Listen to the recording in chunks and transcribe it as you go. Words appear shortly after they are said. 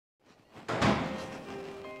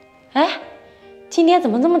今天怎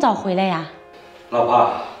么这么早回来呀？老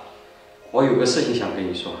婆，我有个事情想跟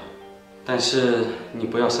你说，但是你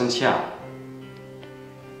不要生气啊。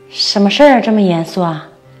什么事儿这么严肃啊？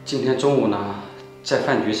今天中午呢，在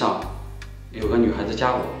饭局上，有个女孩子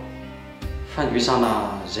加我。饭局上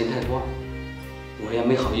呢，人太多，我也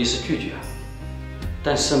没好意思拒绝。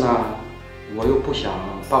但是呢，我又不想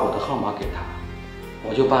把我的号码给她，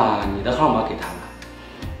我就把你的号码给她了。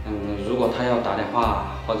如果她要打电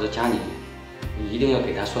话或者加你，你一定要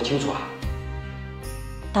给她说清楚啊。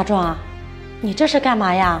大壮，你这是干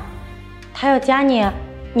嘛呀？他要加你，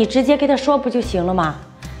你直接给他说不就行了吗？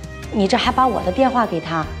你这还把我的电话给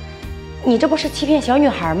他，你这不是欺骗小女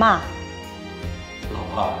孩吗？老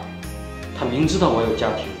婆，他明知道我有家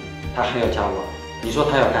庭，他还要加我，你说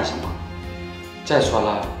他要干什么？再说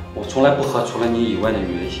了，我从来不和除了你以外的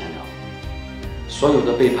女人闲聊，所有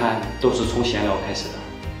的背叛都是从闲聊开始的，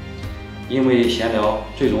因为闲聊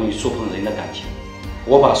最容易触碰人的感情。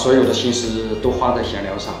我把所有的心思都花在闲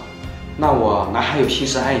聊上，那我哪还有心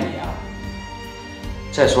思爱你啊？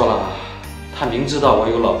再说了，他明知道我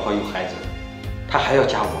有老婆有孩子，他还要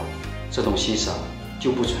加我，这种心思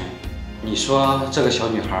就不纯。你说这个小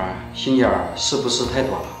女孩心眼儿是不是太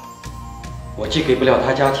短了？我既给不了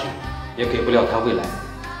她家庭，也给不了她未来，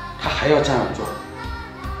她还要这样做。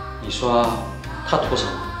你说她图什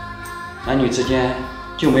么？男女之间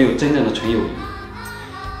就没有真正的纯友谊？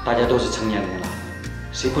大家都是成年人了，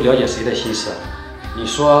谁不了解谁的心思？你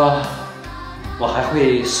说我还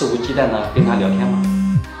会肆无忌惮地跟她聊天吗？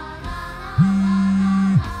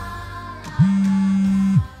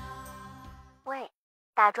喂，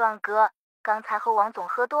大壮哥，刚才和王总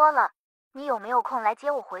喝多了，你有没有空来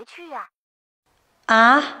接我回去呀？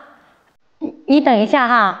啊，你等一下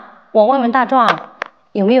哈，我问问大壮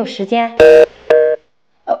有没有时间。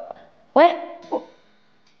喂，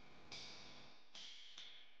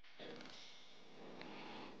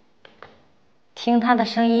听他的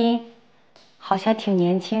声音，好像挺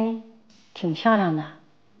年轻，挺漂亮的，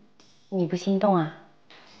你不心动啊？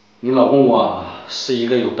你老公我是一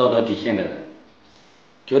个有道德底线的人，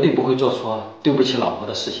绝对不会做出对不起老婆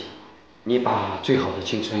的事情。你把最好的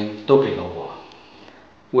青春都给了我，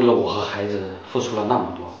为了我和孩子付出了那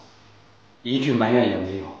么多，一句埋怨也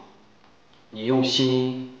没有。你用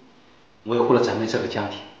心维护了咱们这个家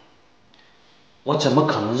庭，我怎么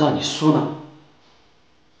可能让你输呢？